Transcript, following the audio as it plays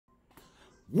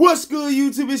What's good,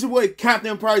 YouTube? It's your boy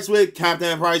Captain Price with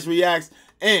Captain Price Reacts,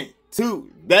 and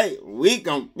today we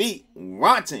gonna be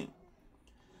watching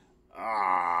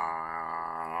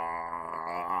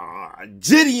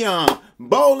Jidion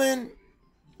blowing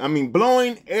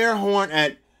Airhorn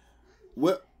at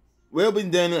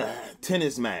Wimbledon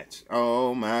tennis match.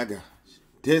 Oh my gosh,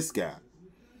 this guy.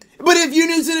 But if you're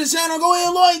new to the channel, go ahead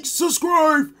and like,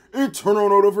 subscribe, and turn on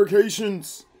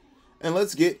notifications. And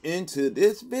let's get into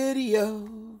this video.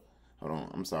 Hold on,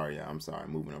 I'm sorry, y'all. I'm sorry,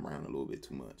 moving around a little bit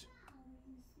too much.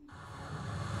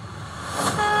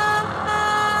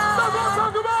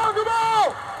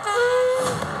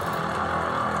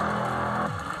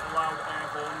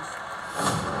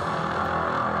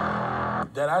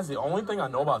 That's the only thing I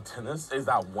know about tennis is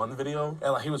that one video,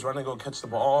 and like he was running to go catch the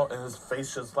ball, and his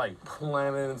face just like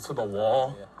planted into the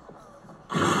wall.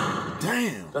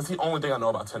 Damn. That's the only thing I know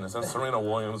about tennis. And Serena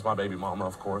Williams, my baby mama,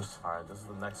 of course. All right, this is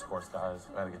the next course, guys.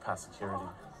 I gotta get past security.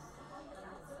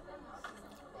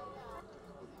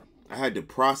 I had to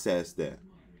process that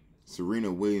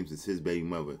Serena Williams is his baby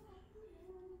mother.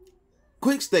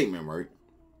 Quick statement, right?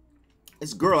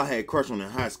 This girl I had a crush on in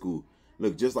high school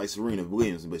looked just like Serena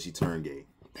Williams, but she turned gay.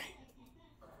 Damn.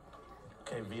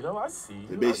 Okay, Vito, I see you.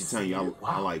 They basically telling you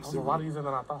I like Serena. Serena. A lot easier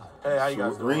than I thought. Hey, how you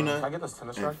guys doing? Serena Can I get this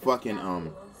tennis and racket? fucking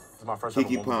This is my first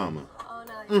Kiki ever Palmer. Oh,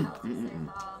 no,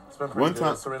 It's been pretty One good.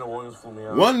 time- Serena Williams flew me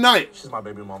out. One night. She's my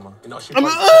baby mama. You know, she I'm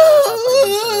plays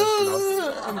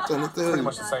tennis, pretty pretty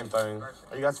much the same thing.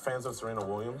 Are you guys fans of Serena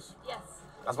Williams? Yes.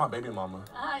 That's my baby mama.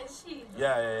 Is she?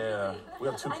 Yeah. We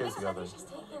have 2 kids together. She's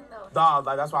taken though. Nah,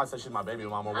 like, that's why I said she's my baby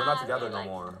mama. We're not together no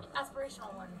more.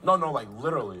 Aspirational one. No, like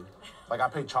literally. Like I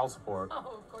pay child support. Oh,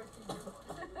 of course you do.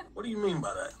 What do you mean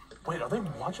by that? Wait, are they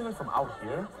watching it from out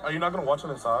here? Are you not gonna watch it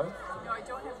inside? No, I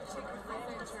don't have to take her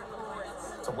into your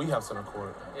courts. So we have center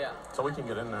court. Yeah. So we can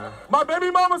get in there. My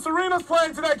baby mama Serena's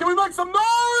playing today. Can we make some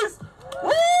noise?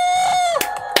 Woo!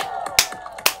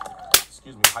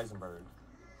 Excuse me, Heisenberg.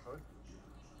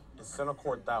 It's center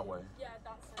court that way. Yeah,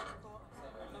 that's center court.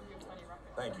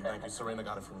 Thank you. Serena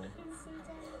got it for me.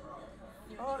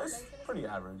 Oh, it's pretty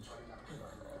average.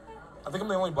 I think I'm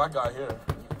the only black guy here.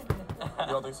 You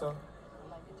don't think so?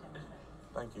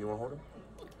 Thank you. You want to hold it?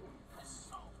 It's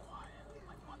so quiet.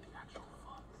 Like, what the actual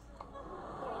fuck?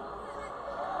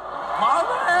 My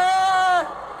man!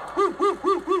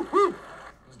 Woo!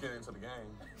 Let's get into the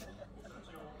game.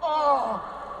 Oh!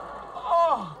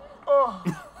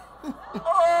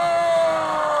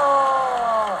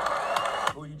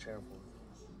 Who are you cheering for?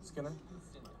 Skinner?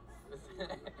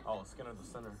 Oh, Skinner the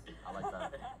center. I like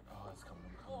that. Oh, it's coming.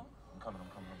 I'm coming.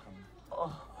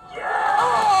 Oh.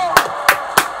 Yeah!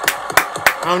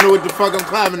 I don't know what the fuck I'm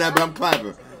clapping at, but I'm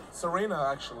clapping. Serena,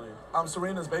 actually. I'm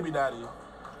Serena's baby daddy.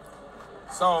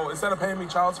 So instead of paying me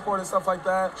child support and stuff like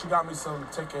that, she got me some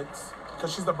tickets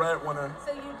because she's the breadwinner.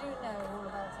 So you do know all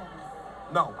about tennis?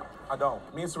 No, I don't.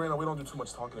 Me and Serena, we don't do too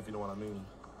much talking, if you know what I mean.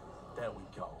 There we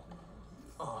go.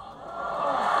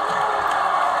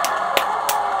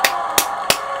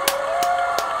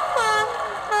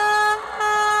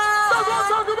 That's what I'm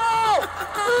talking about!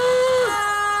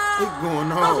 What's going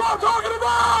That's on? what I'm talking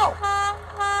about!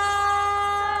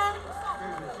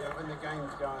 When the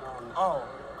game's going on, Oh,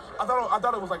 I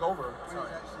thought it was like over. when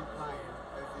it's actually playing,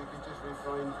 if you could just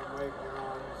refrain from waving your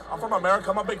arms. I'm from America.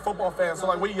 I'm a big football fan, so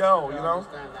like we yell, you I know.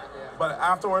 understand that, yeah. But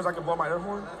afterwards, I can blow my air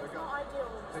horn.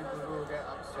 People will get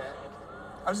upset.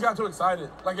 I just got too excited.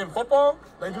 Like in football,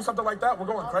 they do something like that, we're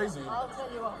going crazy. I'll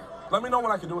tell you what. Let me know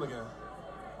when I can do it again.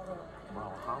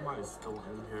 Bro, how am I still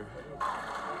in here?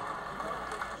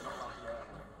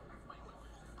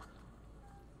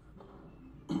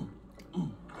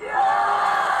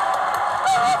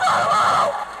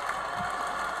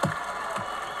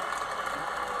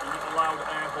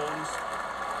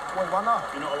 Wait, why not?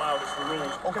 You're not allowed, it's the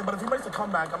rules. Okay, but if he makes a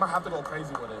comeback, I'm gonna have to go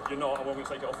crazy with it. You're not, I won't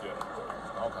take it off you.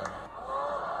 Okay.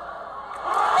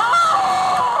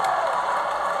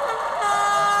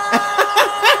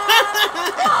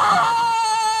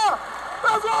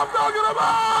 That's what I'm talking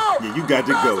about! Yeah, you got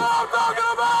to That's go. what I'm talking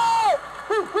about!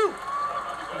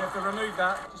 You have to remove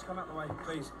that. Just come out the way,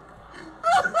 please.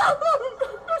 They're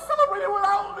celebrating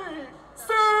without me!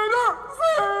 Sinner!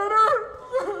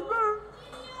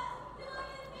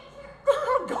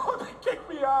 I'm going, they kicked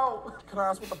me out. Can I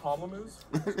ask what the problem is?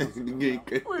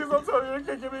 Please don't tell me you're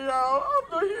kicking me out. I'm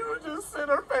the hugest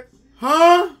sinner fan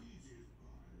Huh?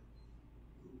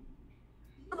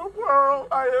 in the world. world,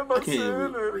 I am a can't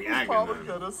even sinner. react He's probably to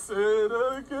gonna sin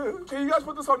again. Can you guys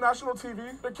put this on national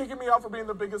TV? They're kicking me out for being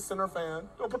the biggest sinner fan.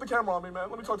 Don't put the camera on me, man.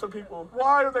 Let me talk to the people.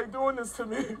 Why are they doing this to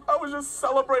me? I was just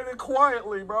celebrating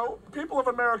quietly, bro. People of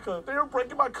America, they are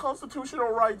breaking my constitutional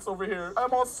rights over here.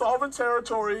 I'm on sovereign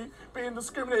territory being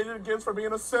discriminated against for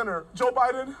being a sinner. Joe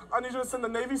Biden, I need you to send the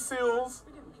Navy SEALs.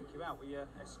 We didn't kick you out. We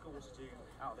escorted you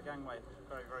out of the gangway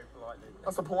very, very politely.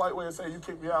 That's a polite way of saying you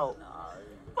kicked me out. No.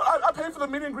 But I paid for the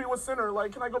meet and greet with Sinner.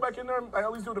 Like, can I go back in there and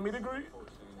at least do the meet and greet?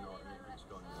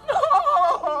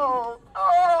 No!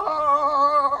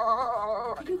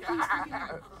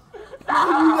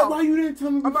 Why you didn't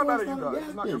tell me I'm before not mad I at you started guys.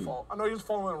 It's not your yapping? fault. I know you're just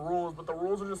following the rules, but the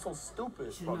rules are just so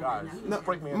stupid. Bro, guys, No,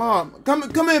 break me in. Mom, come here,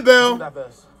 Give Bill. that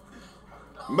vest.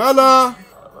 Bella.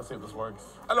 Let's see if this works.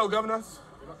 Hello, governors.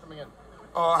 You're not coming in.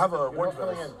 I have a You're work not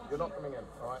coming vest. in. You're not coming in.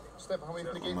 All right. Step behind me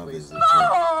from the gate, My please. business.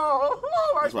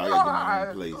 Oh my That's why I God. gotta get my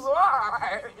own place.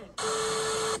 Why?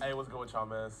 Hey, what's good with y'all,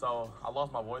 man? So, I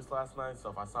lost my voice last night, so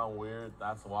if I sound weird,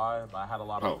 that's why. But I had a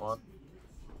lot of fun.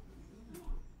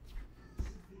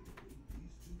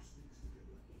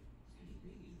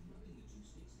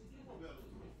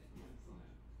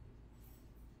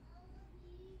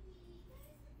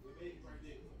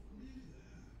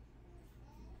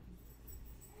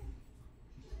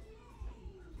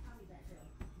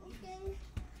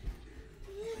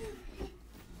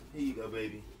 Here you go,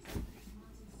 baby.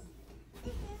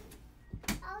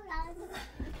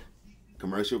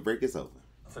 Commercial break is over.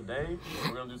 Today,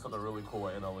 we're gonna do something really cool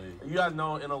at NLE. You guys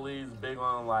know NLE is big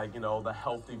on, like, you know, the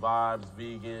healthy vibes,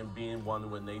 vegan, being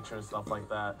one with nature and stuff like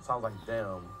that. Sounds like,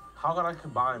 damn, how can I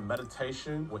combine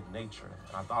meditation with nature?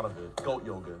 And I thought of it, goat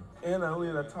yoga.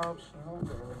 NLE, the top shot.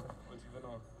 What's even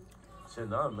on? Shit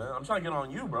done, man. I'm trying to get on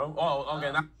you, bro. Oh,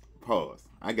 okay. Now Pause.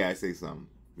 I gotta say something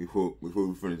before we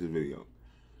finish this video.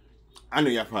 I know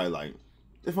y'all probably like,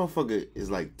 this motherfucker is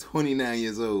like 29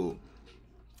 years old.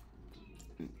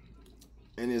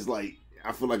 And it's like,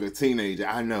 I feel like a teenager.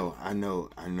 I know.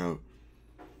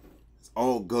 It's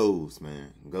all goals,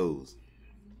 man. Goals.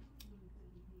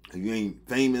 If you ain't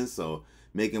famous or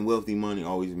making wealthy money,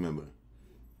 always remember.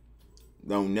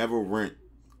 Don't never rent,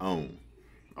 own.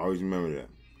 Always remember that.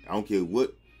 I don't care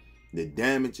what the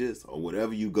damages or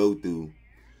whatever you go through.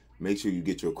 Make sure you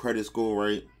get your credit score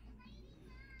right.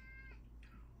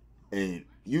 And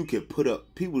you can put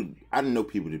up, people, I know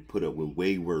people that put up with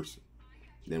way worse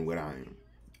than what I am.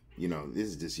 You know, this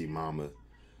is just your mama,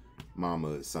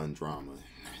 son drama.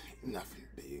 Nothing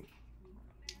big.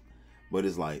 But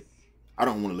it's like, I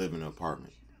don't want to live in an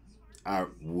apartment.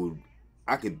 I'm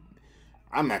not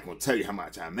going to tell you how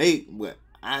much I make, but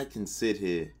I can sit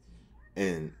here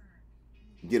and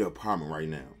get an apartment right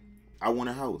now. I want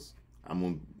a house. I'm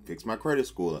going to fix my credit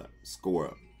score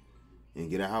up, and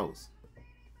get a house.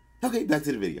 Okay, back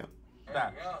to the video.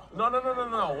 that.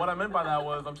 No. What I meant by that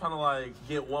was I'm trying to, like,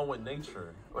 get one with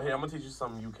nature. Well, here, I'm gonna teach you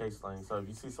some UK slang. So if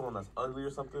you see someone that's ugly or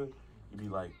something, you be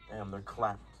like, damn, they're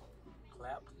clapped.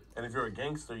 Clapped? And if you're a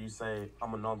gangster, you say,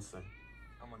 I'm a nonsense.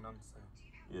 I'm a nonsense.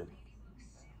 Yeah.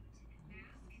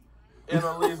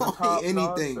 NLE's the top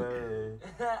Anything. nonsense.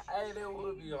 Hey, that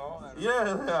would be hard.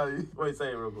 Yeah. Wait,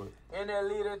 say it real quick.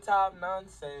 NLE the top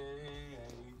nonsense.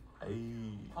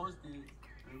 Hey. Posted.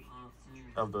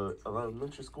 Of the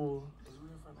elementary school?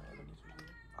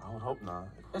 I would hope not.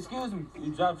 Excuse me,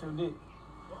 you dropped your dick.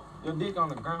 Your dick on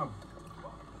the ground.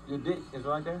 Your dick is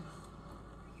right there.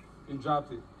 You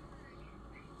dropped it.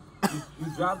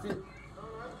 You dropped it.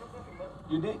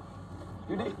 Your dick.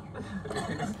 Your dick.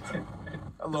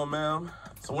 Hello, ma'am.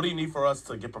 So what do you need for us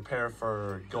to get prepared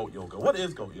for goat yoga? What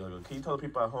is goat yoga? Can you tell the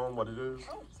people at home what it is?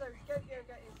 Oh, so goat yoga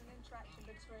is an interaction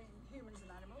between humans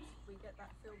and animals. We get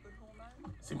that feel-good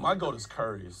hormone. See, my goat is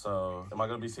Curry, so am I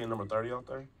going to be seeing number 30 out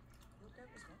there? Your goat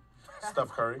is what? Steph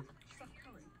Curry? Steph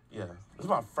Curry. Yeah. This is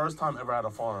my first time ever at a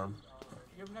farm.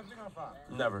 You've never been on a farm?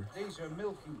 Never. These are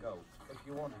milking goats, if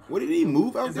you want to. What did he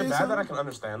move out Is there? it bad that I son? can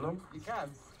understand them? You can.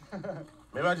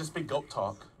 Maybe I just speak goat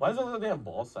talk. Why does it look like they have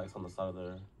ball sacks on the side of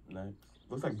their necks?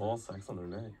 Looks like ball sacks on their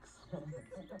necks.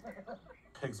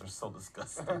 Pigs are so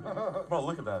disgusting. Bro,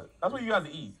 look at that. That's what you guys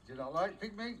eat. Do you not like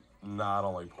pig meat? Nah, I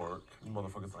don't like pork. You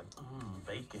motherfuckers like,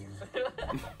 bacon.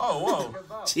 Oh,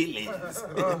 whoa. Chilies.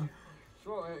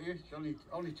 Sure, it's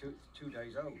only two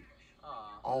days old.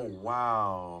 Oh,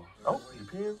 wow. Oh, you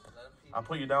peeing? I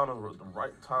put you down at the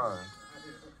right time.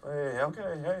 Hey,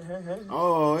 okay, hey.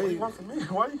 Oh, What do hey. you want from me?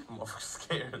 Why are you motherfuckers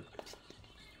scared?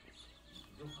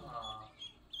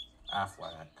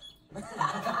 Affleck.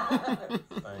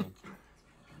 Thank you.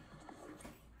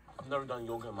 I've never done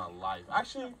yoga in my life.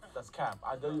 Actually, that's cap.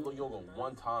 I did yoga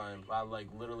one time. I, like,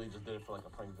 literally just did it for, like, a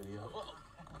prank video. Oh,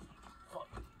 fuck.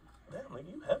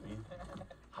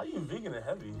 of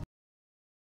heavy.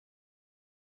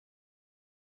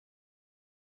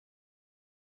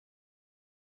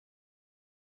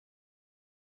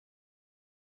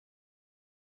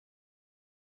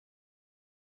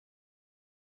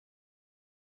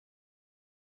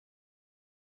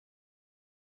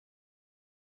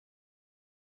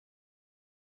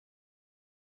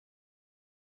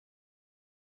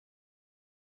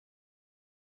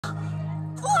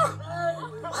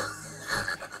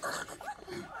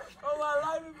 Oh my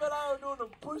life, he fell out doing a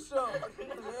push-up.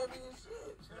 Heavy as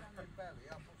shit.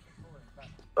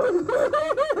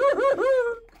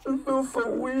 It feels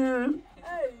so weird.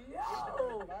 Hey, yo.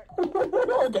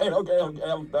 Okay,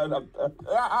 I'm done.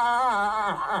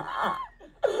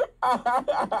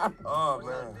 Oh,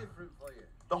 man.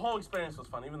 The whole experience was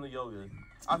fun, even the yoga.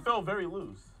 I felt very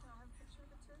loose.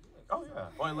 Oh, yeah.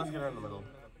 Wait, let's get her in the middle.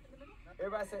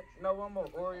 Everybody said, no, one more.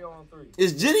 Oreo on 3.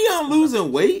 Is Jidion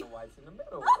losing weight? The whites in the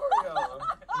middle. Oreo.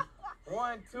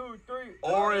 1, 2, 3.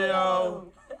 Oreo.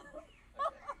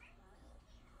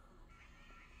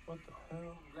 What the hell? I'm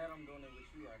glad I'm doing it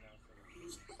with you right now.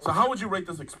 So how would you rate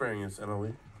this experience,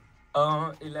 Emily?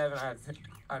 11 out of 10.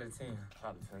 Out of 10.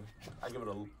 I give it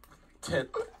a 10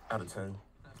 out of 10.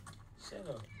 Shut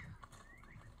up.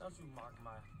 Don't you mock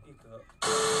my hiccup.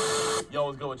 Yo,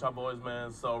 what's good with y'all boys,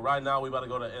 man? So right now we about to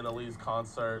go to NLE's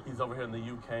concert. He's over here in the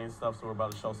UK and stuff, so we're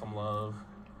about to show some love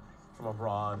from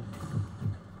abroad.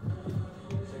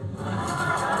 I'd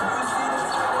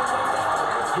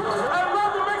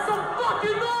love to make some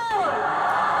fucking noise!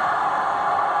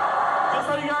 Just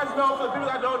so you guys know, for the people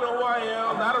that don't know who I am,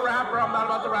 I'm not a rapper, I'm not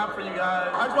about to rap for you guys.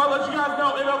 I just want to let you guys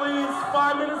know NLE's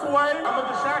 5 minutes away. I'm a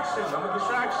distraction.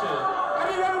 I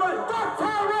need everybody, duck,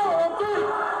 tie, roll on 3.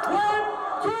 1,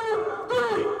 2,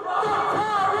 3. Duck,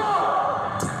 tie, roll.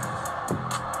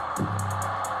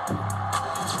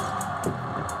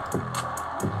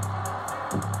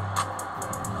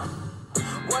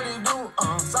 What it do?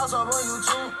 Sauce up on you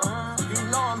too. You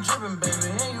know I'm dripping, baby,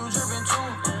 and you dripping too.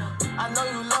 I know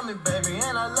you love me, baby,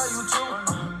 and I love you too.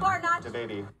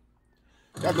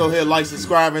 Y'all go ahead, like,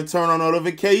 subscribe, and turn on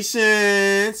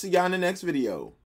notifications. See y'all in the next video.